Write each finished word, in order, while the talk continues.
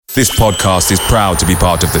This podcast is proud to be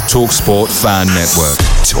part of the TalkSport Fan Network.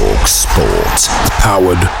 TalkSport.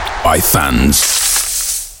 Powered by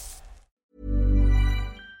fans.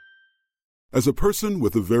 As a person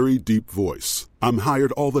with a very deep voice, I'm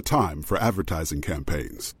hired all the time for advertising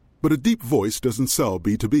campaigns. But a deep voice doesn't sell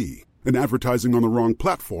B2B. And advertising on the wrong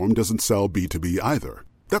platform doesn't sell B2B either.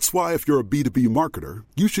 That's why if you're a B2B marketer,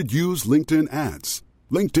 you should use LinkedIn ads.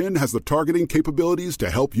 LinkedIn has the targeting capabilities to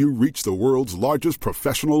help you reach the world's largest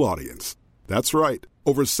professional audience. That's right,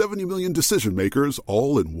 over 70 million decision makers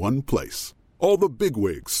all in one place. All the big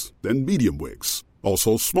wigs, then medium wigs,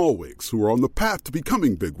 also small wigs who are on the path to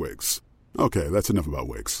becoming big wigs. Okay, that's enough about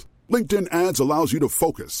wigs. LinkedIn ads allows you to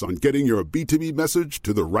focus on getting your B2B message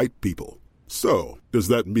to the right people. So, does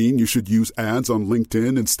that mean you should use ads on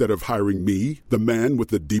LinkedIn instead of hiring me, the man with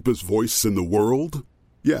the deepest voice in the world?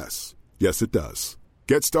 Yes. Yes, it does.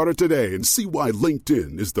 Get started today and see why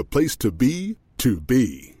LinkedIn is the place to be to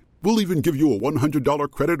be. We'll even give you a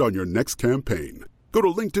 $100 credit on your next campaign. Go to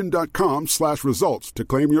linkedin.com/results to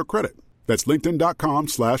claim your credit. That's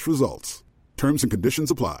linkedin.com/results. Terms and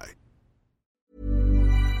conditions apply.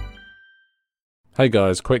 Hey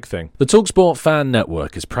guys, quick thing. The TalkSport Fan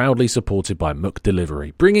Network is proudly supported by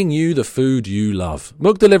McDelivery, bringing you the food you love.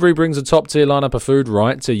 McDelivery brings a top-tier lineup of food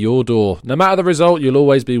right to your door. No matter the result, you'll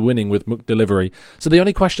always be winning with McDelivery. So the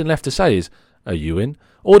only question left to say is, are you in?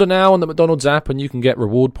 Order now on the McDonald's app and you can get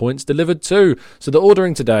reward points delivered too. So the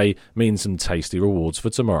ordering today means some tasty rewards for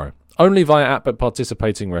tomorrow. Only via app at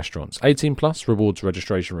participating restaurants. 18 plus, rewards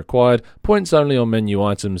registration required. Points only on menu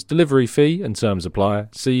items. Delivery fee and terms apply.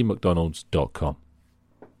 See mcdonalds.com.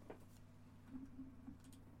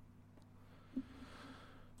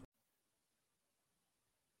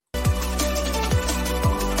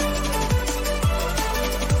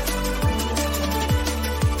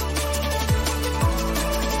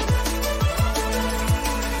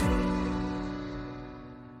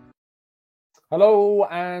 Hello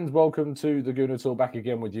and welcome to the Gooner Talk, back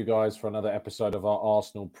again with you guys for another episode of our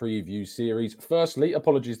Arsenal preview series. Firstly,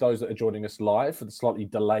 apologies those that are joining us live for the slightly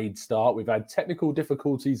delayed start. We've had technical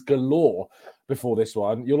difficulties galore before this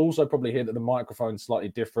one. You'll also probably hear that the microphone's slightly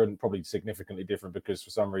different, probably significantly different, because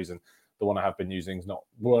for some reason the one I have been using is not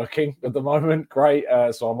working at the moment. Great,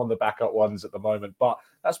 so I'm on the backup ones at the moment, but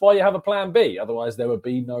that's why you have a plan B. Otherwise there would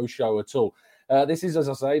be no show at all. This is, as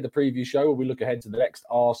I say, the preview show where we look ahead to the next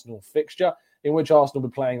Arsenal fixture, in which Arsenal will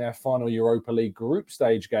be playing their final Europa League group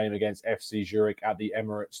stage game against FC Zurich at the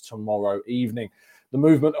Emirates tomorrow evening. The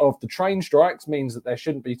movement of the train strikes means that there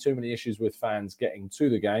shouldn't be too many issues with fans getting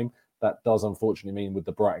to the game. That does unfortunately mean with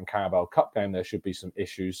the Brighton Carabao Cup game, there should be some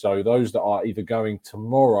issues. So those that are either going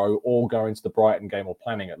tomorrow or going to the Brighton game, or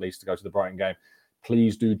planning at least to go to the Brighton game,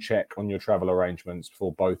 please do check on your travel arrangements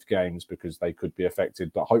for both games because they could be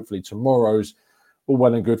affected. But hopefully tomorrow's, all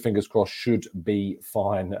well and good, fingers crossed, should be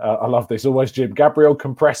fine. I love this. Always, Jim. Gabriel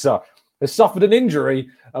Compressor has suffered an injury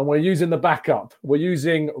and we're using the backup. We're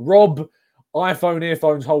using Rob iPhone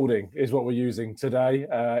earphones holding is what we're using today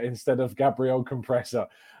instead of Gabriel Compressor.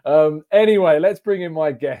 Anyway, let's bring in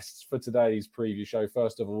my guests for today's preview show.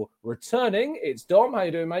 First of all, returning, it's Dom. How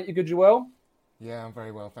you doing, mate? You good? You well? Yeah, I'm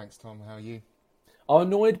very well. Thanks, Tom. How are you? I'm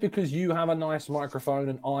annoyed because you have a nice microphone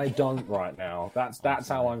and I don't right now. That's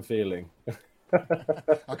how I'm feeling.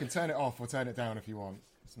 I can turn it off or turn it down if you want.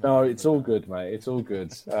 No, it's all good, mate. It's all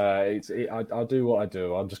good. I'll do what I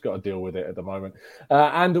do. I've just got to deal with it at the moment.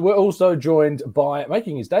 And we're also joined by,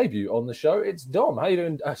 making his debut on the show, it's Dom. How you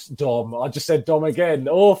doing? Dom. I just said Dom again.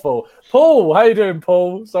 Awful. Paul. How you doing,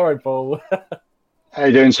 Paul? Sorry, Paul. How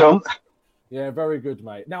you doing, Tom? Yeah, very good,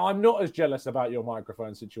 mate. Now, I'm not as jealous about your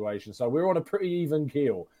microphone situation, so we're on a pretty even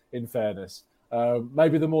keel, in fairness.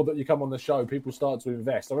 Maybe the more that you come on the show, people start to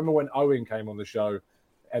invest. I remember when Owen came on the show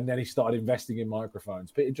and then he started investing in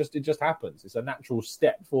microphones. But it just happens. It's a natural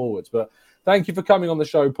step forwards. But thank you for coming on the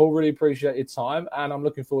show, Paul. Really appreciate your time. And I'm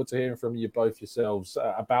looking forward to hearing from you both yourselves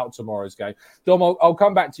about tomorrow's game. Dom, I'll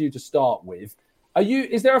come back to you to start with.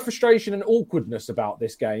 Is there a frustration and awkwardness about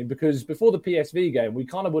this game? Because before the PSV game, we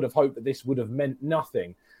kind of would have hoped that this would have meant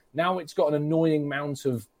nothing. Now it's got an annoying amount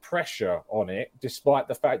of pressure on it, despite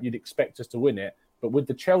the fact you'd expect us to win it. But with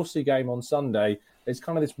the Chelsea game on Sunday, there's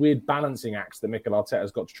kind of this weird balancing act that Mikel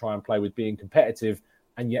Arteta's got to try and play with, being competitive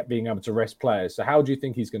and yet being able to rest players. So how do you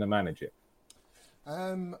think he's going to manage it? I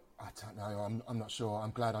don't know. I'm not sure.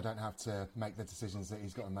 I'm glad I don't have to make the decisions that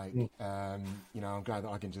he's got to make. I'm glad that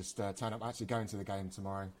I can just turn up. Actually going to the game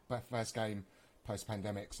tomorrow, but first game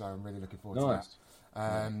post-pandemic, so I'm really looking forward to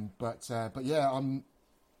that. But yeah, I'm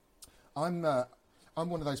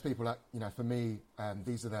one of those people that, for me,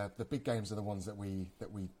 these are the big games are the ones that we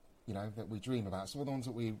that we dream about. Some of the ones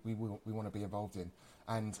that we want to be involved in.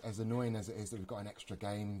 And as annoying as it is that we've got an extra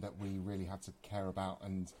game that we really have to care about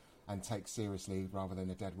and take seriously rather than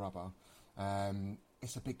a dead rubber,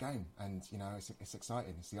 it's a big game, and it's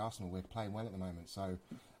exciting. It's the Arsenal. We're playing well at the moment, so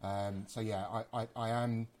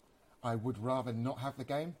I would rather not have the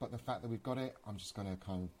game, but the fact that we've got it, I'm just going to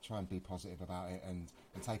kind of try and be positive about it and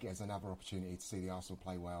take it as another opportunity to see the Arsenal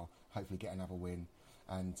play well, hopefully get another win,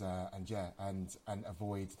 and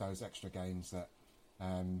avoid those extra games that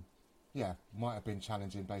might have been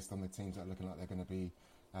challenging based on the teams that are looking like they're going to be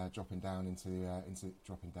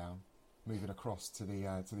moving across to the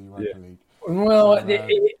Europa League. Well, so,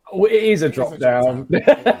 it is a drop down. We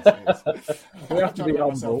have to be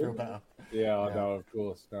humble. Yeah, I know, of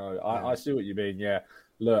course. No, I see what you mean. Yeah,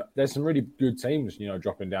 look, there's some really good teams,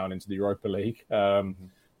 dropping down into the Europa League.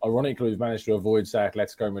 Ironically, we've managed to avoid, say,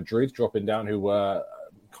 Atletico Madrid dropping down, who were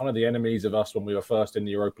kind of the enemies of us when we were first in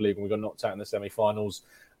the Europa League and we got knocked out in the semi-finals.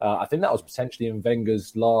 I think that was potentially in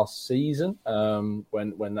Wenger's last season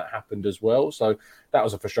when that happened as well. So that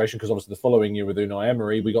was a frustration because obviously the following year with Unai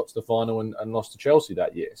Emery, we got to the final and lost to Chelsea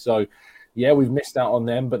that year. So, yeah, we've missed out on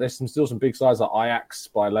them, but there's still some big sides like Ajax,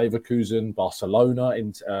 by Leverkusen, Barcelona,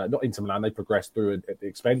 not Inter Milan. They progressed through at the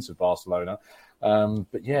expense of Barcelona.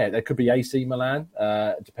 But yeah, there could be AC Milan,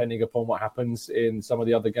 depending upon what happens in some of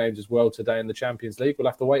the other games as well today in the Champions League. We'll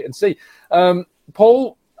have to wait and see.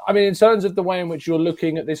 Paul, I mean, in terms of the way in which you're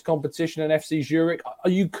looking at this competition and FC Zurich, are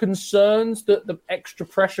you concerned that the extra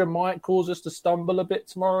pressure might cause us to stumble a bit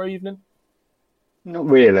tomorrow evening? Not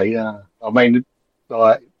really. I mean,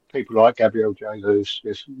 like people like Gabriel Jesus,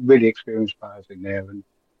 there's really experienced players in there, and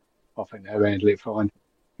I think they'll handle it fine.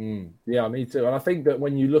 Yeah, me too. And I think that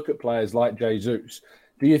when you look at players like Jesus,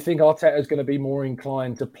 do you think Arteta is going to be more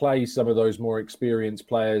inclined to play some of those more experienced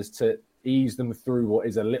players to ease them through what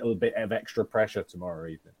is a little bit of extra pressure tomorrow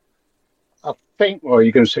evening? I think, well,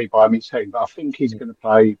 you're going to see by his team, but I think he's going to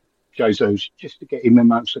play Jesus just to get him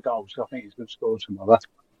amongst the goals. I think he's going to score tomorrow.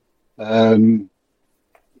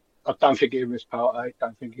 I don't think he'll risk Partey. I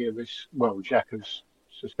don't think he'll risk, Xhaka's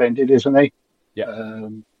suspended, isn't he? Yeah.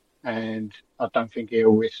 And I don't think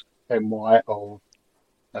he'll risk Ben White or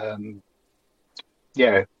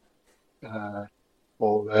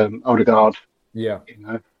Odegaard. Yeah.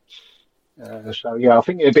 So, yeah, I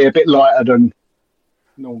think it'll be a bit lighter than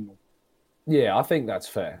normal. Yeah, I think that's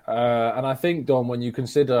fair. And I think, Don, when you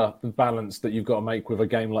consider the balance that you've got to make with a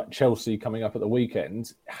game like Chelsea coming up at the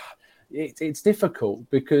weekend, it's difficult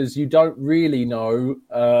because you don't really know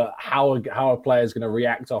how a player is going to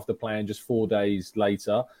react after playing just 4 days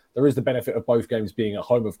later. There is the benefit of both games being at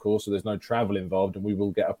home, of course, so there's no travel involved, and we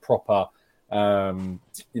will get a proper,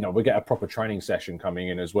 we get a proper training session coming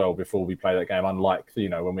in as well before we play that game. Unlike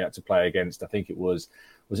when we had to play against, I think it was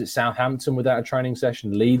it Southampton without a training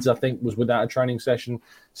session? Leeds, I think, was without a training session.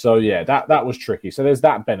 So yeah, that was tricky. So there's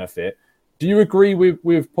that benefit. Do you agree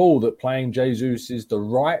with Paul that playing Jesus is the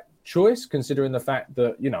right choice, considering the fact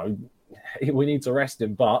that we need to rest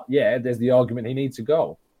him? But yeah, there's the argument he needs a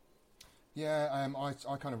goal. Yeah,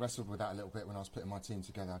 I kind of wrestled with that a little bit when I was putting my team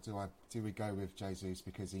together. Do we go with Jesus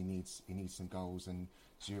because he needs some goals, and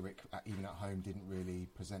Zurich even at home didn't really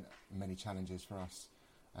present many challenges for us.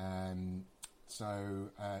 So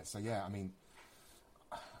yeah, I mean,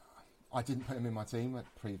 I didn't put him in my team.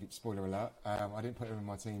 Spoiler alert, I didn't put him in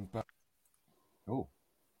my team, but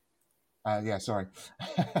yeah, sorry.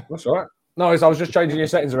 That's all right. No, I was just changing your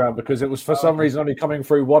settings around because it was for some reason only coming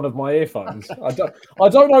through one of my earphones. I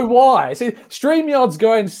don't know why. See, StreamYard's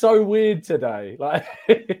going so weird today. Like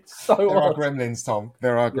it's so. There are gremlins, Tom.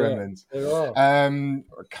 There are gremlins. Yeah, there are.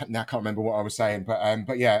 Now I can't remember what I was saying,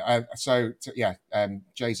 but yeah.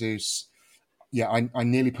 Jesus. Yeah, I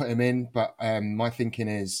nearly put him in, but my thinking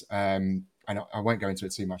is, and I won't go into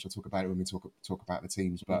it too much. I'll talk about it when we talk about the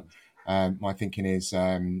teams. But my thinking is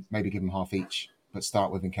maybe give them half each, but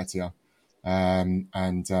start with Nketiah.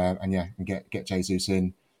 And get Jesus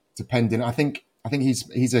in. Depending, I think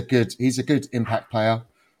he's a good impact player,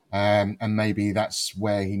 and maybe that's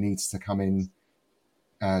where he needs to come in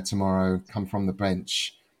tomorrow. Come from the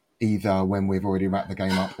bench, either when we've already wrapped the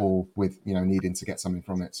game up or with needing to get something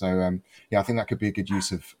from it. So I think that could be a good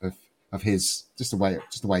use of his just the way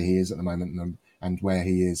he is at the moment, and where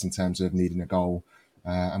he is in terms of needing a goal,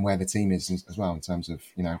 and where the team is as well in terms of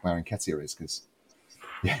where Nketiah is, because.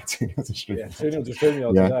 Yeah, 2-0 to StreamYard. Yeah, 2-0 to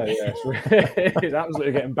StreamYard today. Yeah, it's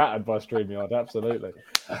absolutely getting battered by StreamYard. Absolutely.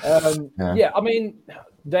 I mean,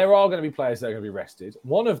 there are going to be players that are going to be rested.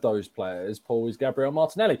 One of those players, Paul, is Gabriel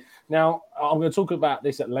Martinelli. Now, I'm going to talk about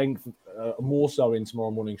this at length, more so in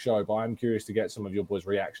tomorrow morning show, but I'm curious to get some of your boys'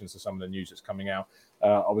 reactions to some of the news that's coming out.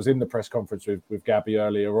 I was in the press conference with Gabby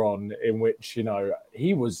earlier on, in which,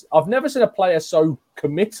 I've never seen a player so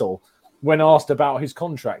committal when asked about his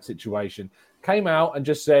contract situation. Came out and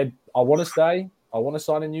just said, I want to stay. I want to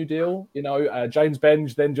sign a new deal. James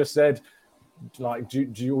Benge then just said, like, do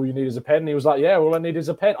you all you need is a pen? And he was like, yeah, all I need is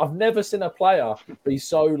a pen. I've never seen a player be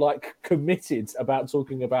so, like, committed about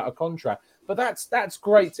talking about a contract. But that's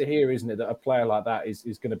great to hear, isn't it, that a player like that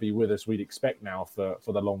is going to be with us, we'd expect now, for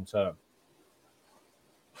the long term.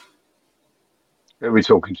 Who are we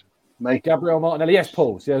talking to? Me? Gabriel Martinelli. Yes,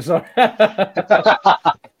 Paul. Yeah, sorry.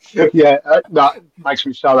 Yeah, that makes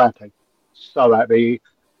me so happy. So happy.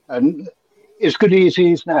 And as good as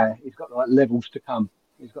he is now, he's got like levels to come.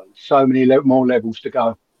 He's got so many more levels to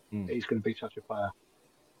go. He's going to be such a player.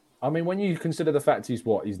 I mean, when you consider the fact he's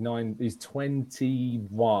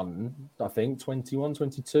 21, I think, 21,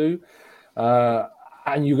 22,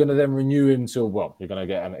 and you're going to then renew him till, you're going to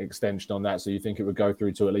get an extension on that. So you think it would go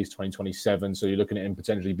through to at least 2027. So you're looking at him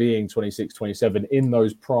potentially being 26, 27 in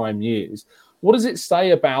those prime years. What does it say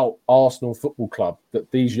about Arsenal Football Club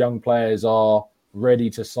that these young players are ready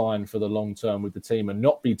to sign for the long term with the team and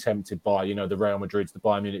not be tempted by, the Real Madrids, the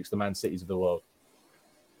Bayern Munichs, the Man Cities of the world?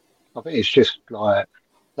 I think it's just like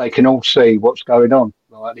they can all see what's going on,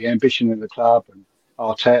 like the ambition of the club and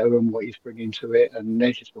Arteta and what he's bringing to it, and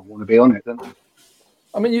they just all want to be on it, don't they?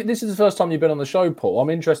 I mean, this is the first time you've been on the show, Paul. I'm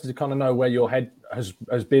interested to kind of know where your head has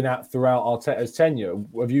been at throughout Arteta's tenure.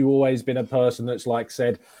 Have you always been a person that's like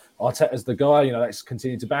said, Arteta's the guy, let's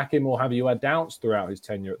continue to back him, or have you had doubts throughout his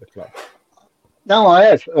tenure at the club? No, I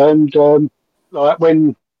have. And like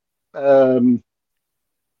when at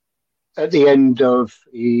the end of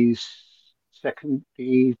his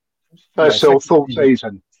full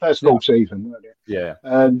season, Yeah.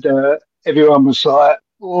 And everyone was like,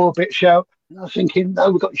 a bit shout. And I was thinking,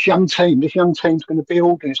 no, we've got this young team. This young team's going to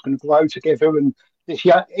build and it's going to grow together. And this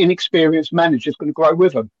young, inexperienced manager's going to grow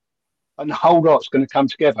with them. And the whole lot's going to come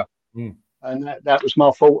together. And that was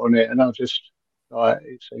my thought on it. And I just,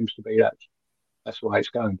 it seems to be that's the way it's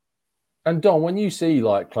going. And Don, when you see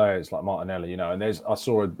like players like Martinelli, and I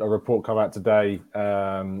saw a report come out today.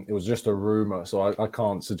 It was just a rumor, so I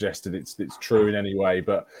can't suggest that it's true in any way.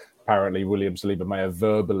 But apparently, William Saliba may have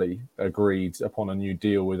verbally agreed upon a new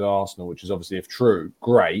deal with Arsenal, which is obviously, if true,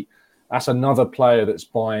 great. That's another player that's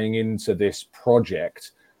buying into this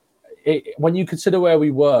project. When you consider where we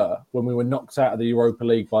were when we were knocked out of the Europa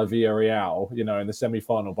League by Villarreal, in the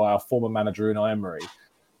semi-final by our former manager Unai Emery.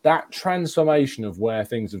 That transformation of where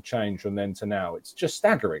things have changed from then to now, it's just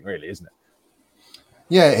staggering, really, isn't it?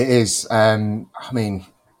 Yeah, it is. I mean,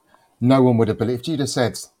 no one would have believed. If you'd have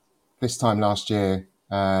said this time last year,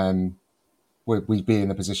 we'd be in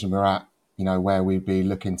the position we're at, where we'd be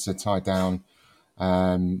looking to tie down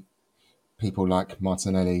people like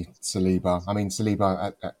Martinelli, Saliba. I mean,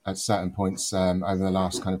 Saliba at certain points over the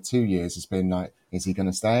last kind of 2 years has been like, is he going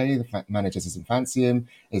to stay? The manager doesn't fancy him.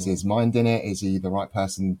 Is his mind in it? Is he the right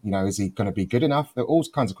person? Is he going to be good enough? There are all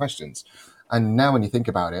kinds of questions. And now when you think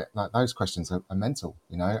about it, like those questions are mental,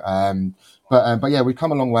 But yeah, we've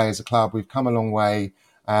come a long way as a club. We've come a long way.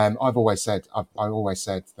 I've always said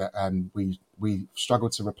that we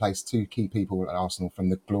struggled to replace two key people at Arsenal from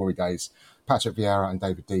the glory days, Patrick Vieira and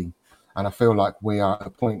David Dein. And I feel like we are at a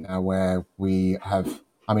point now where we have,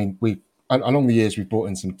 along the years, we've brought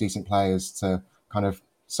in some decent players to kind of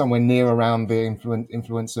somewhere near around the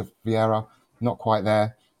influence of Vieira. Not quite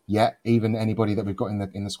there yet, even anybody that we've got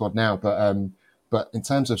in the squad now. But in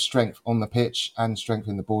terms of strength on the pitch and strength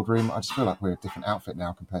in the boardroom, I just feel like we're a different outfit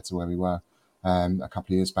now compared to where we were a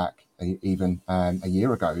couple of years back, even a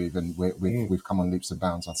year ago. Even we've come on leaps and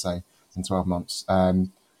bounds, I'd say, in 12 months.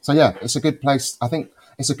 So yeah, it's a good place. I think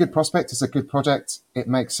it's a good prospect. It's a good project. It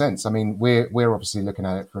makes sense. I mean, we're obviously looking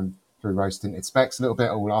at it through rose-tinted specs a little bit,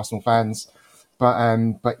 all Arsenal fans.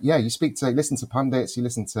 But yeah, you listen to pundits, you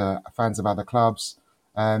listen to fans of other clubs.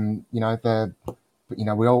 We all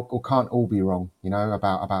can't all be wrong,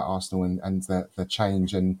 about Arsenal and the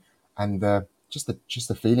change and the just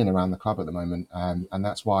the feeling around the club at the moment. And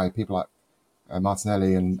that's why people like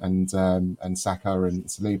Martinelli and Saka and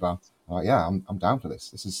Saliba are like, yeah, I'm down for this.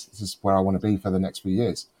 This is where I want to be for the next few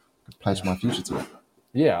years. Pledge my future to it.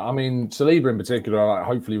 Yeah, I mean, Saliba in particular,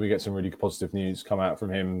 hopefully we get some really positive news come out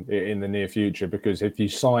from him in the near future, because if you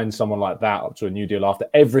sign someone like that up to a new deal after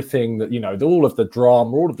everything that, all of the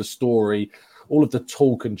drama, all of the story, all of the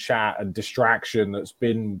talk and chat and distraction that's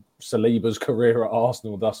been Saliba's career at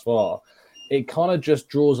Arsenal thus far, it kind of just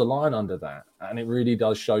draws a line under that. And it really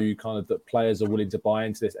does show you kind of that players are willing to buy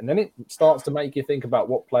into this. And then it starts to make you think about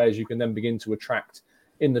what players you can then begin to attract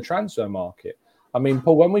in the transfer market. I mean,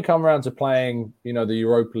 Paul, when we come around to playing, the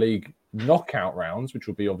Europa League knockout rounds, which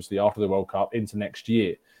will be obviously after the World Cup into next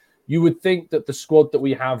year, you would think that the squad that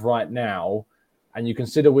we have right now, and you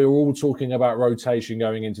consider we're all talking about rotation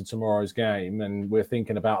going into tomorrow's game, and we're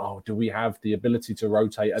thinking about, do we have the ability to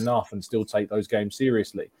rotate enough and still take those games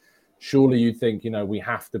seriously? Surely you'd think, we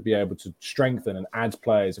have to be able to strengthen and add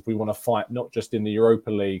players if we want to fight not just in the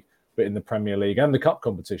Europa League, but in the Premier League and the cup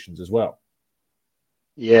competitions as well.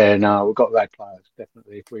 Yeah, no, we've got to add players,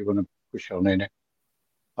 definitely, if we want to push on in it.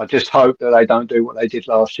 I just hope that they don't do what they did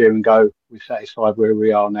last year and go, we're satisfied where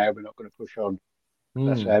we are now, we're not going to push on.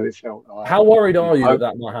 That's how it felt like. How worried are you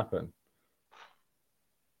that might happen?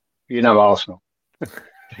 Arsenal.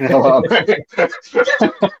 You know what I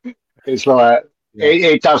mean? It's like,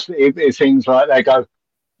 it does, things like they go,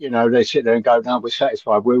 they sit there and go, no, we're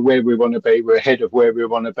satisfied. We're where we want to be. We're ahead of where we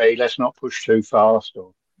want to be. Let's not push too fast.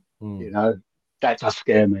 Or, that does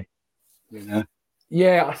scare me,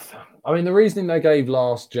 Yeah, I mean, the reasoning they gave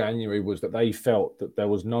last January was that they felt that there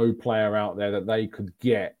was no player out there that they could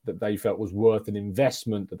get that they felt was worth an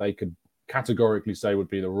investment that they could categorically say would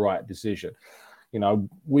be the right decision.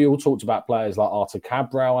 We all talked about players like Artur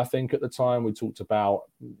Cabral, I think, at the time. We talked about,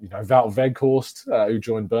 Wout Weghorst, who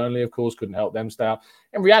joined Burnley, of course, couldn't help them stay out.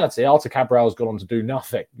 In reality, Artur Cabral has gone on to do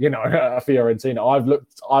nothing, Fiorentina.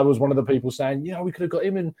 I was one of the people saying, we could have got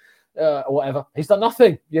him in or whatever. He's done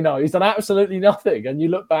nothing, he's done absolutely nothing. And you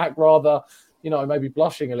look back rather, maybe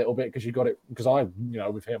blushing a little bit because you got it, because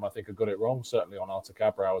with him, I think I got it wrong, certainly on Artur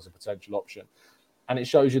Cabral as a potential option. And it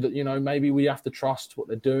shows you that, maybe we have to trust what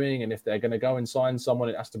they're doing. And if they're going to go and sign someone,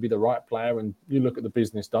 it has to be the right player. And you look at the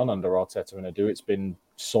business done under Arteta and Edu, it's been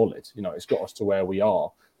solid. It's got us to where we are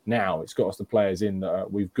now. It's got us the players in that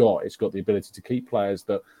we've got. It's got the ability to keep players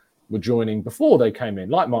that were joining before they came in,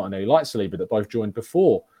 like Martinelli, like Saliba, that both joined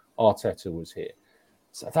before Arteta was here.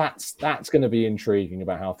 So that's going to be intriguing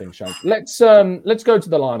about how things change. Let's go to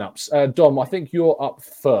the lineups. Dom, I think you're up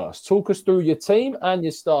first. Talk us through your team and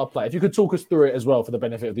your star player. If you could talk us through it as well for the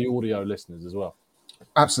benefit of the audio listeners as well.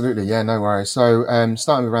 Absolutely, yeah, no worries. So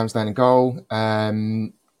starting with Ramsdale in goal,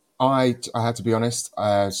 I had to be honest.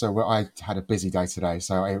 So I had a busy day today,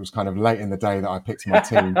 so it was kind of late in the day that I picked my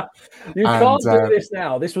team. You can't do this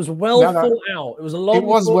now. This was thought out. It was a long. It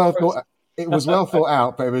was well thought. It was well thought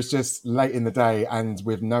out, but it was just late in the day and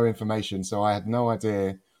with no information. So I had no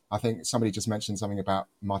idea. I think somebody just mentioned something about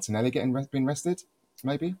Martinelli being rested,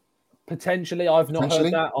 maybe? Potentially. I've not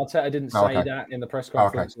heard that. Arteta didn't say that in the press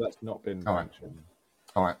conference, so that's not been mentioned.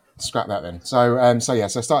 All right. Scrap that then. So I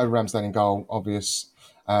started with Ramsdale in goal, obvious.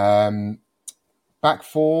 Back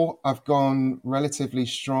four, I've gone relatively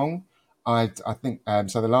strong. I think,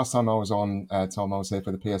 so the last time I was on, Tom, I was here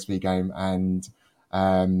for the PSV game, and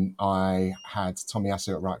I had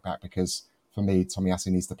Tomiyasu at right back because for me, Tomiyasu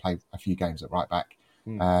needs to play a few games at right back.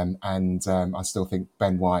 I still think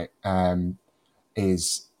Ben White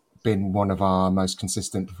is been one of our most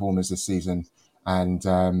consistent performers this season. And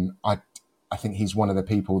I think he's one of the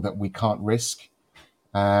people that we can't risk.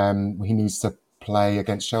 He needs to play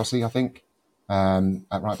against Chelsea, I think,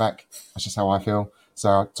 at right back. That's just how I feel.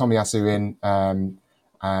 So Tomiyasu in,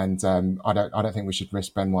 and I don't think we should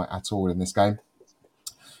risk Ben White at all in this game.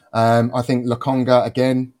 I think Lokonga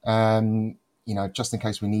again, just in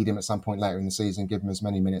case we need him at some point later in the season, give him as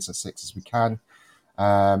many minutes at 6 as we can.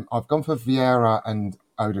 I've gone for Vieira and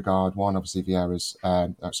Odegaard. One, obviously Vieira's,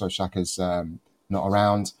 Xhaka's not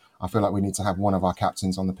around. I feel like we need to have one of our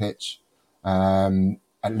captains on the pitch, at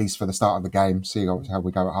least for the start of the game, see how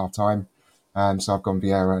we go at half time. So I've gone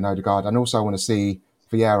Vieira and Odegaard. And also I want to see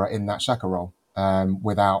Vieira in that Xhaka role,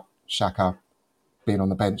 without Xhaka being on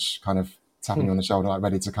the bench, kind of tapping you on the shoulder, like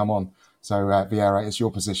ready to come on. So Vieira, it's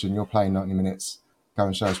your position. You're playing 90 minutes. Go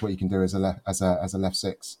and show us what you can do as a left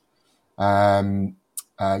six. So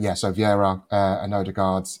Vieira and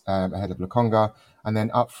Odegaard ahead of Lokonga. And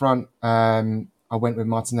then up front, I went with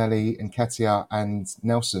Martinelli, Nketiah and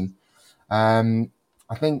Nelson. I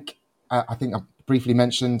think I briefly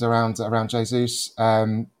mentioned around Jesus.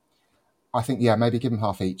 I think, maybe give him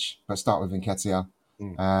half each, but start with Nketiah.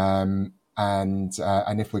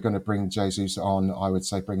 And if we're going to bring Jesus on, I would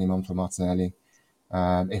say bring him on for Martinelli.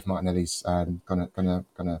 If Martinelli's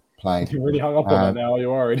gonna play. You really hung up on that now. Are you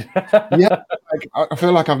worried? Yeah, I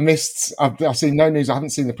feel like I've seen no news. I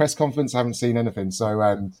haven't seen the press conference. I haven't seen anything. So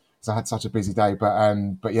I had such a busy day.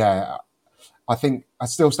 But yeah, I think I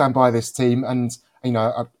still stand by this team. And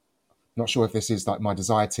Not sure if this is like my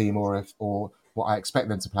desired team or what I expect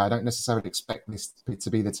them to play. I don't necessarily expect this to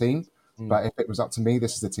be the team, but if it was up to me,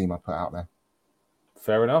 this is the team I put out there.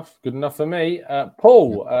 Fair enough. Good enough for me.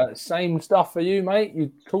 Paul, same stuff for you, mate.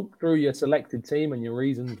 You talk through your selected team and your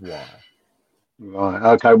reasons why. Right.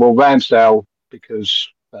 Okay. Well, Ramsdale, because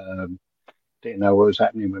didn't know what was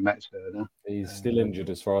happening with Matt Turner. He's still injured,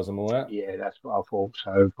 as far as I'm aware. Yeah, that's what I thought.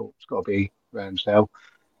 So I thought it's got to be Ramsdale.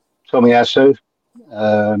 Tomiyasu,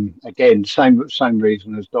 again, same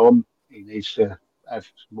reason as Dom. He needs to have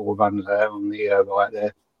some more runs out on the right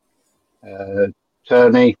there.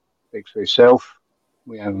 Turney, speaks for himself.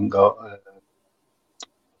 We haven't got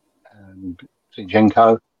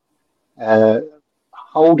Zinchenko.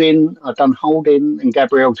 Holding, I've done Holding and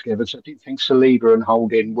Gabriel together, so I didn't think Saliba and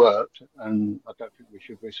Holding worked, and I don't think we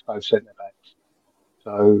should risk both centre backs.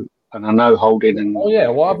 So, and I know Holding and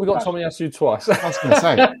why have we got Tomiyasu twice? I was going to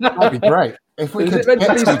say that'd be great if we could get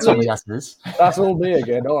two Tomiyasus. That's all me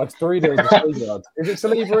again. Oh, it's 3-0 to Saliba. Is it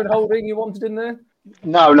Saliba and Holding you wanted in there?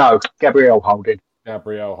 No, Gabriel Holding.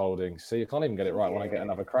 Gabriel Holding. See, I can't even get it right when I get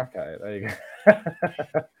another crack at it. There you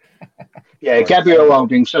go. Yeah, Gabriel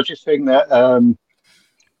Holding. So I just think that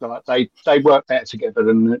like they work better together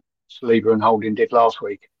than Saliba and Holding did last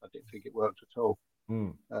week. I didn't think it worked at all.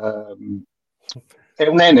 El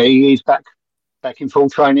Neni, he's back in full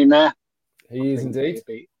training now. He is indeed.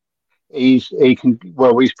 He's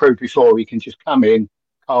proved before he can just come in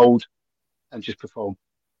cold and just perform.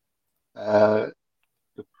 The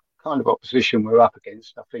kind of opposition we're up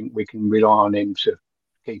against, I think we can rely on him to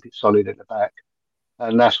keep it solid at the back.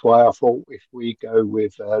 And that's why I thought if we go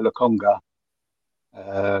with Lokonga,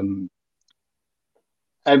 and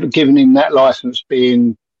giving him that license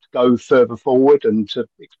to go further forward and to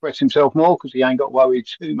express himself more, because he ain't got worried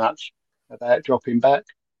too much about dropping back.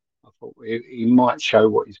 I thought he might show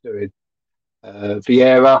what he's doing.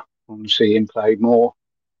 Vieira, I want to see him play more.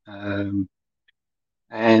 And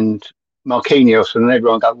Marquinhos, and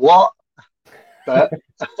everyone go, what? But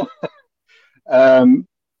when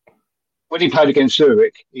he played against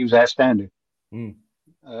Zurich, he was outstanding.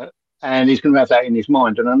 And he's going to have that in his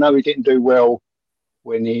mind. And I know he didn't do well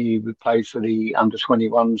when he played for the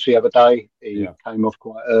under-21s the other day. He came off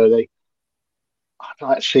quite early. I'd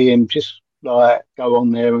like to see him just like go on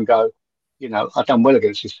there and go, I've done well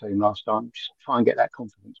against this team last time. Just try and get that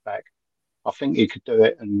confidence back. I think he could do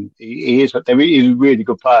it. And he is a really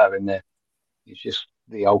good player in there. It's just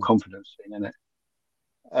the old confidence thing, isn't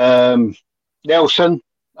it? Nelson,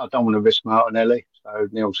 I don't want to risk Martinelli. So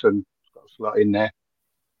Nelson's got a slot in there.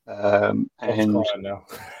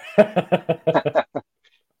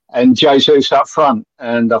 And Jesus up front,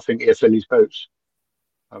 and I think he'll fill his boots.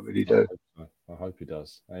 I really do. I hope he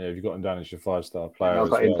does. And you've got him down as your 5-star player. I've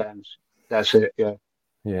got him down. That's it. Yeah.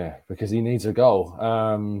 Yeah, because he needs a goal.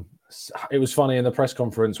 It was funny in the press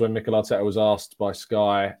conference when Mikel Arteta was asked by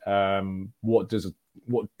Sky, what does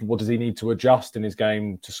he need to adjust in his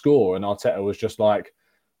game to score? And Arteta was just like,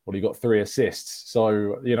 well, he got 3 assists.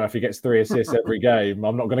 So, if he gets 3 assists every game,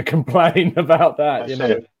 I'm not going to complain about that,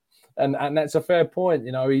 And that's a fair point.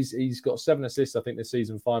 He's got 7 assists, I think, this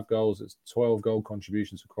season, 5 goals. It's 12 goal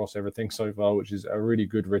contributions across everything so far, which is a really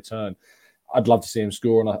good return. I'd love to see him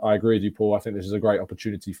score, and I agree with you, Paul. I think this is a great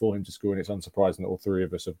opportunity for him to score, and it's unsurprising that all 3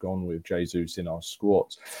 of us have gone with Jesus in our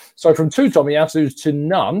squads. So from 2 Tomiyasus to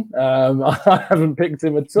none, I haven't picked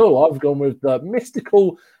him at all. I've gone with the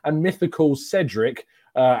mystical and mythical Cedric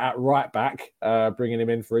at right back, bringing him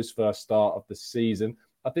in for his first start of the season.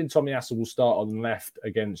 I think Tomiyasu will start on left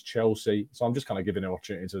against Chelsea. So I'm just kind of giving him an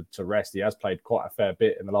opportunity to rest. He has played quite a fair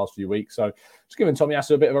bit in the last few weeks. So just giving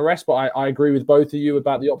Tomiyasu a bit of a rest. But I agree with both of you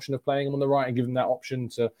about the option of playing him on the right and giving that option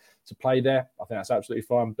to play there. I think that's absolutely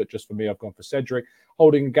fine. But just for me, I've gone for Cedric,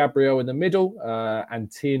 holding Gabriel in the middle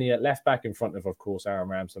and Tierney at left back in front of course, Aaron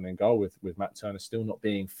Ramsdale in goal with Matt Turner still not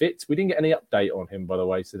being fit. We didn't get any update on him, by the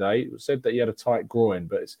way, today. It was said that he had a tight groin,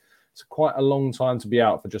 but it's quite a long time to be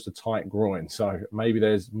out for just a tight groin. So maybe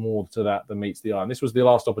there's more to that than meets the eye. And this was the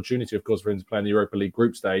last opportunity, of course, for him to play in the Europa League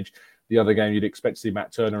group stage. The other game you'd expect to see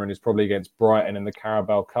Matt Turner in is probably against Brighton in the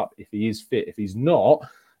Carabao Cup if he is fit. If he's not,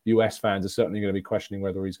 US fans are certainly going to be questioning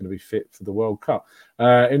whether he's going to be fit for the World Cup.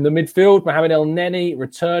 In the midfield, Mohamed El Neni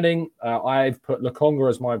returning. I've put Lokonga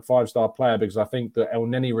as my 5-star player because I think that El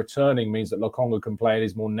Neni returning means that Lokonga can play in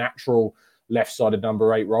his more natural left-sided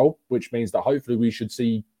number 8 role, which means that hopefully we should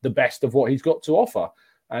see the best of what he's got to offer.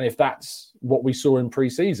 And if that's what we saw in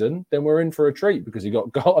pre-season, then we're in for a treat because he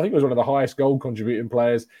got goal. I think it was one of the highest goal contributing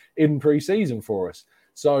players in pre-season for us.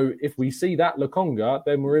 So if we see that Lokonga,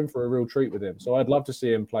 then we're in for a real treat with him. So I'd love to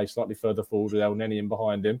see him play slightly further forward with El Neni in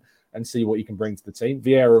behind him and see what he can bring to the team.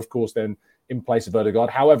 Vieira, of course, then in place of Odegaard.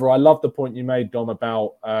 However, I love the point you made, Dom,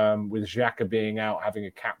 about with Xhaka being out, having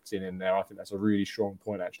a captain in there. I think that's a really strong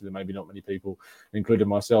point, actually, that maybe not many people, including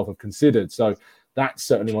myself, have considered. So that's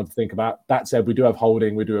certainly one to think about. That said, we do have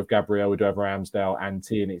Holding, we do have Gabriel, we do have Ramsdale and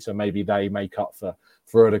Tierney. So maybe they make up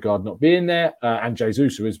for Odegaard not being there. And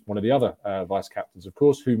Jesus, who is one of the other vice captains, of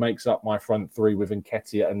course, who makes up my front three with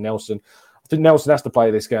Nketiah and Nelson. I think Nelson has to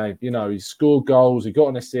play this game. You know, he scored goals, he got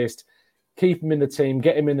an assist. Keep him in the team,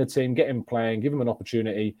 get him playing, give him an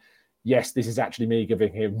opportunity. Yes, this is actually me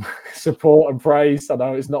giving him support and praise. I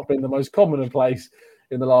know it's not been the most commonplace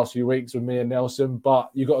in the last few weeks with me and Nelson, but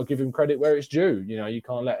you've got to give him credit where it's due. You know, you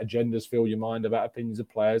can't let agendas fill your mind about opinions of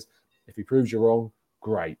players. If he proves you wrong,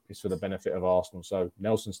 great. It's for the benefit of Arsenal. So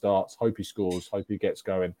Nelson starts, hope he scores, hope he gets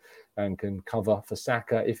going and can cover for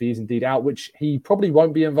Saka if he is indeed out, which he probably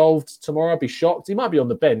won't be involved tomorrow. I'd be shocked. He might be on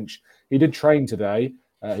the bench. He did train today.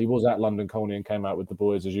 He was at London Colney and came out with the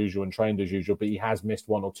boys as usual and trained as usual, but he has missed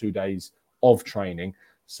 1 or 2 days of training.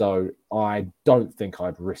 So I don't think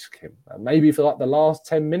I'd risk him. Maybe for like the last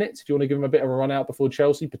 10 minutes, if you want to give him a bit of a run out before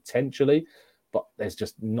Chelsea, potentially. But there's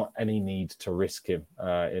just not any need to risk him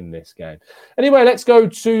in this game. Anyway, let's go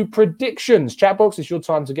to predictions. Chat box, it's your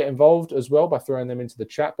time to get involved as well by throwing them into the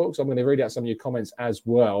chat box. I'm going to read out some of your comments as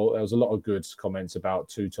well. There was a lot of good comments about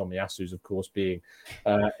two Tomiyasus, of course, being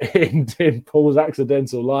in Paul's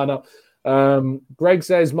accidental lineup. Greg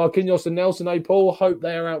says, Marquinhos and Nelson, Paul, hope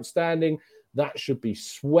they are outstanding. That should be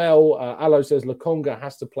swell. Alo says, Lokonga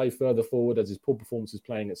has to play further forward as his poor performances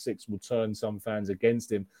playing at 6 will turn some fans against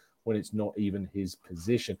him when it's not even his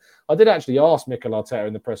position. I did actually ask Mikel Arteta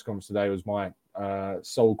in the press conference today, was my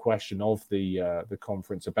sole question of the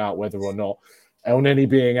conference, about whether or not El Neni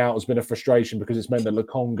being out has been a frustration because it's meant that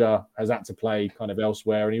Lokonga has had to play kind of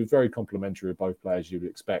elsewhere, and he was very complimentary of both players you would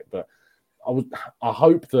expect. But I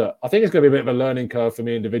hope that, I think it's going to be a bit of a learning curve for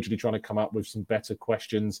me individually trying to come up with some better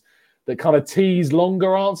questions that kind of tease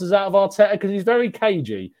longer answers out of Arteta, because he's very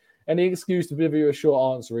cagey. Any excuse to give you a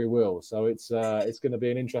short answer, he will. So it's going to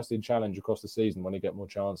be an interesting challenge across the season when he get more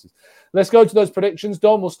chances. Let's go to those predictions.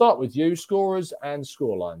 Dom, we'll start with you. Scorers and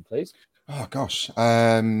scoreline, please. Oh, gosh.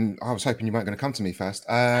 I was hoping you weren't going to come to me first.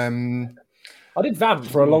 I did vamp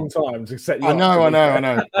for a long time to set you up. I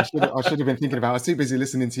know. I should have been thinking about it. I was too busy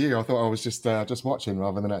listening to you. I thought I was just watching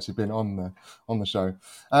rather than actually being on the show.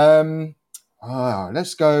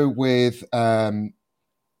 Let's go with, I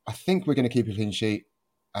think we're going to keep a clean sheet.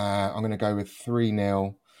 I'm going to go with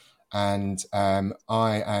 3-0, and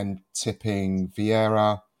I am tipping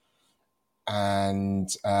Vieira and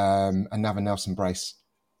another Nelson brace.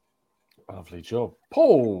 Lovely job.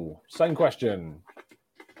 Paul, same question.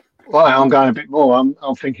 Well, I'm going a bit more.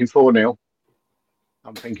 I'm thinking 4-0.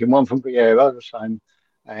 I'm thinking 1 from Vieira, the same,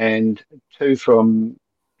 and 2 from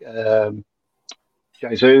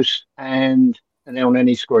Jesus and an El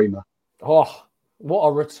Neni screamer. Oh, what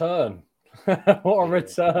a return. What a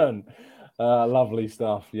return. Lovely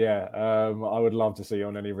stuff. Yeah. I would love to see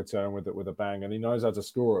El Neni return with a bang, and he knows how to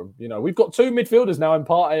score them. You know, we've got 2 midfielders now in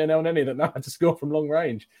Partey and El Neni that know how to score from long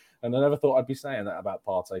range. And I never thought I'd be saying that about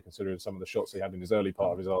Partey, considering some of the shots he had in his early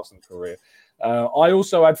part of his Arsenal career. I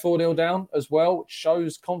also had 4-0 down as well, which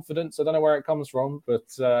shows confidence. I don't know where it comes from, but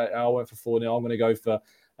I went for 4-0. I'm going to go for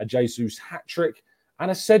a Jesus hat-trick and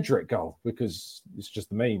a Cedric goal, because it's just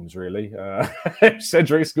the memes, really. If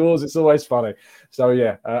Cedric scores, it's always funny. So,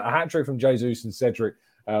 yeah, a hat-trick from Jesus and Cedric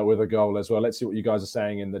with a goal as well. Let's see what you guys are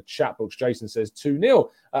saying in the chat box. Jason says 2-0.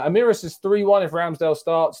 Amira says 3-1 if Ramsdale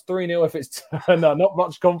starts, 3-0 if it's Turner. Not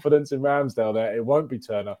much confidence in Ramsdale there. It won't be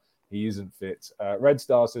Turner. He isn't fit. Red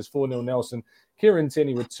Star says 4-0 Nelson. Kieran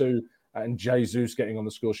Tierney with 2. And Jesus getting on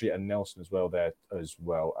the score sheet, and Nelson as well there as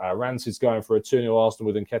well. Rancid's going for a 2-0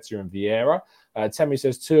 Arsenal with Nketiah and Vieira. Temi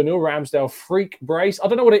says 2-0 Ramsdale freak brace. I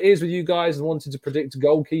don't know what it is with you guys and wanted to predict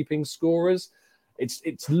goalkeeping scorers.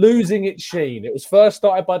 It's losing its sheen. It was first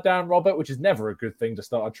started by Dan Robert, which is never a good thing to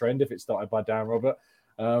start a trend if it's started by Dan Robert.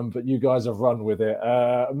 But you guys have run with it.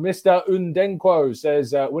 Mr. Undenquo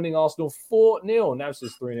says winning Arsenal 4-0. Now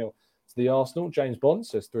says 3-0 to the Arsenal. James Bond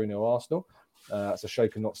says 3-0 Arsenal. That's a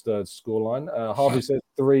shaken, not stirred scoreline. Harvey says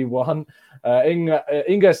 3-1.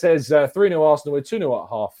 Inga says 3-0 Arsenal with 2-0 at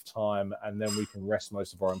half time, and then we can rest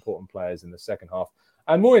most of our important players in the second half.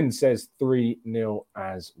 And Moin says 3-0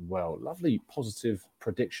 as well. Lovely positive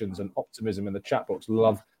predictions and optimism in the chat box.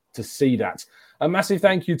 Love to see that. A massive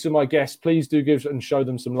thank you to my guests. Please do give and show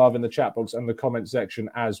them some love in the chat box and the comment section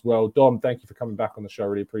as well. Dom, thank you for coming back on the show.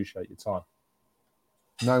 Really appreciate your time.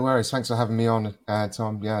 No worries. Thanks for having me on,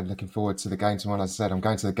 Tom. Yeah, looking forward to the game tomorrow. As I said, I'm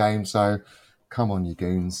going to the game, so come on, you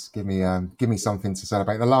goons. Give me something to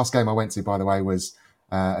celebrate. The last game I went to, by the way, was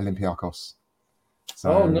Olympiacos.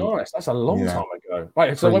 So, nice. That's a long time ago.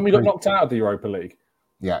 Wait, so when we got knocked out of the Europa League?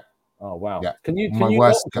 Yeah. Oh, wow. Yeah. Can you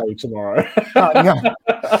not go tomorrow? No.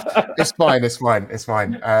 It's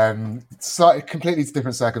fine. Slightly, completely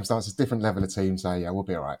different circumstances, different level of team. So, yeah, we'll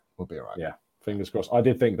be all right. Yeah. Fingers crossed. I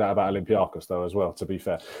did think that about Olympiacos, though, as well, to be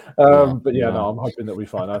fair. No, I'm hoping that we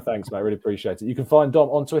find. No, thanks, mate. I really appreciate it. You can find Dom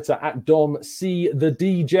on Twitter at DomC the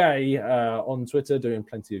DJ on Twitter, doing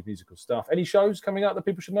plenty of musical stuff. Any shows coming up that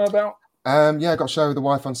people should know about? I got a show with the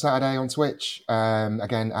wife on Saturday on Twitch.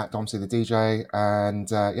 Again, at DomC the DJ. And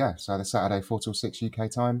so the Saturday 4 till 6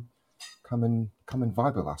 UK time. Come and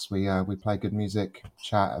vibe with us. We play good music,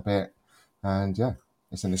 chat a bit. And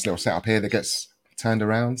it's in this little setup here that gets turned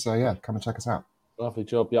around. So come and check us out. Lovely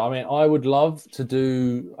job. Yeah, I mean, I would love to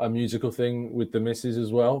do a musical thing with the missus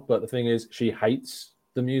as well, but the thing is, she hates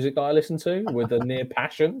the music that I listen to with a near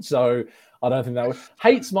passion. So I don't think that would.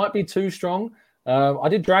 Hates might be too strong. I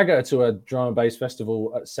did drag her to a drum and bass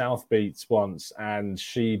festival at South Beats once, and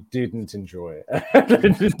she didn't enjoy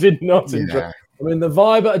it. Did not enjoy it. I mean, the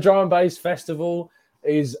vibe at a drum and bass festival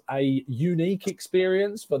is a unique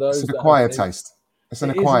experience for those. It's an acquired taste. It's an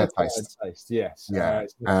acquired taste. Yes. Yeah.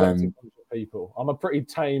 It's an eclectic bunch of people. I'm a pretty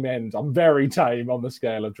tame end. I'm very tame on the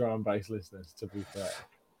scale of drum and bass listeners, to be fair.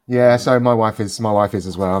 Yeah. So my wife is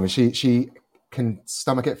as well. I mean, she can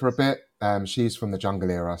stomach it for a bit. She's from the jungle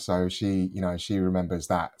era, so she remembers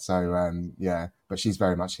that. So but she's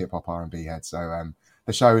very much hip hop R&B head. So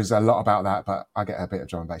the show is a lot about that, but I get a bit of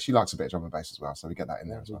drum and bass. She likes a bit of drum and bass as well, so we get that in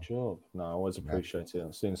there as well. Good job. No, I always appreciate it. I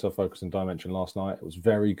was seeing Self Focus and Dimension last night. It was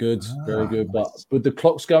very good, very good. Nice. But with the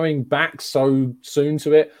clocks going back so soon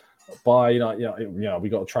to it, by we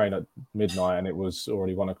got a train at midnight and it was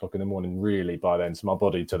already 1 o'clock in the morning really by then, so my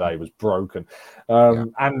body today was broken,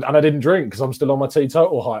 and I didn't drink because I'm still on my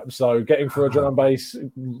teetotal hype, so getting for a drum and bass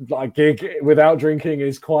gig without drinking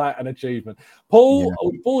is quite an achievement. Paul,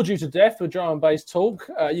 we bored you to death with drum and bass talk.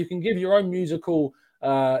 You can give your own musical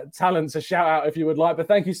talents a shout out if you would like, but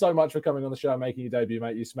thank you so much for coming on the show and making your debut,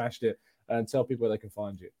 mate. You smashed it, and tell people where they can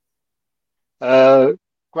find you.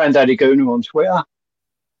 Granddaddy Gooner on Twitter.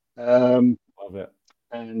 Love it.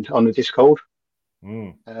 And on the Discord.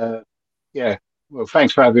 Well,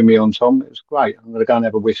 thanks for having me on, Tom. It was great. I'm going to go and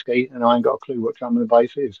have a whiskey, and I ain't got a clue what drum and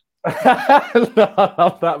bass is. I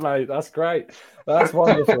love that, mate. That's great. That's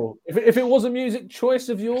wonderful. If it was a music choice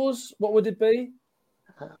of yours, what would it be?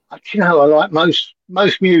 I like most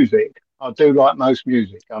music. I do like most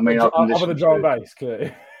music. I mean, I can listen other than drum and bass,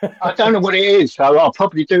 clearly. I don't know what it is, so I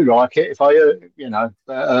probably do like it if I,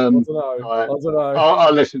 But I don't know. I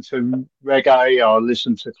listen to reggae. I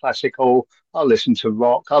listen to classical. I listen to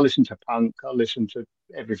rock. I listen to punk. I listen to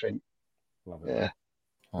everything. Love it. Yeah.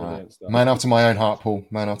 Right. Man after my own heart, Paul.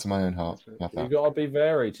 Man after my own heart. You've got to be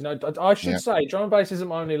varied. I should say drum and bass isn't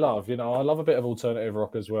my only love. I love a bit of alternative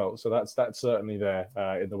rock as well. So that's certainly there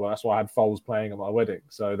in the world. That's why I had Foles playing at my wedding.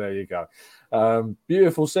 So there you go.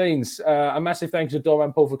 Beautiful scenes. A massive thank you to Dom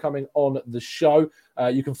and Paul for coming on the show.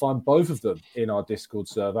 You can find both of them in our Discord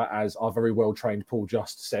server, as our very well-trained Paul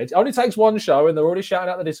just said. It only takes one show, and they're already shouting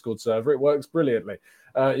out the Discord server. It works brilliantly.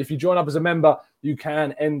 If you join up as a member, you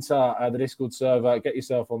can enter the Discord server, get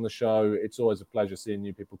yourself on the show. It's always a pleasure seeing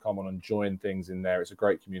new people come on and join things in there. It's a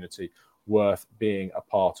great community worth being a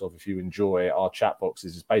part of if you enjoy our chat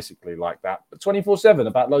boxes. It's basically like that, but 24/7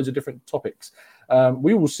 about loads of different topics.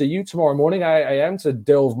 We will see you tomorrow morning, 8 a.m. to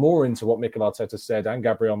delve more into what Mikel Arteta said and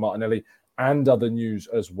Gabriel Martinelli and other news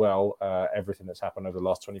as well. Everything that's happened over the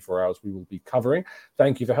last 24 hours we will be covering.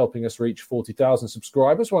 Thank you for helping us reach 40,000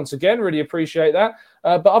 subscribers. Once again, really appreciate that.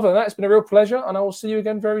 But other than that, it's been a real pleasure, and I will see you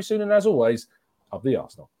again very soon. And as always, up the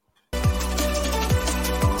Arsenal.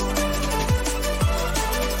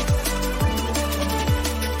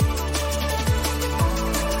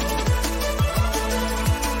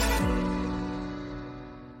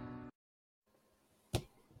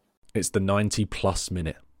 It's the 90-plus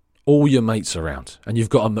minute. All your mates around, and you've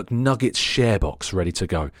got a McNuggets share box ready to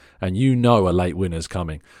go, and you know a late winner's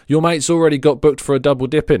coming. Your mate's already got booked for a double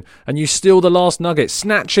dipping, and you steal the last nugget,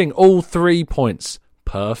 snatching all 3 points.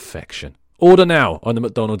 Perfection. Order now on the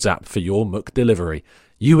McDonald's app for your McDelivery.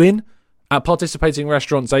 You in? At participating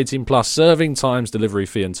restaurants, 18+, serving times, delivery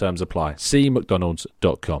fee and terms apply. See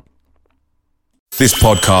mcdonalds.com. This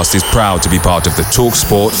podcast is proud to be part of the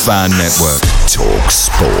TalkSport Fan Network.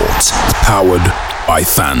 TalkSport. Powered by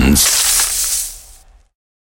fans.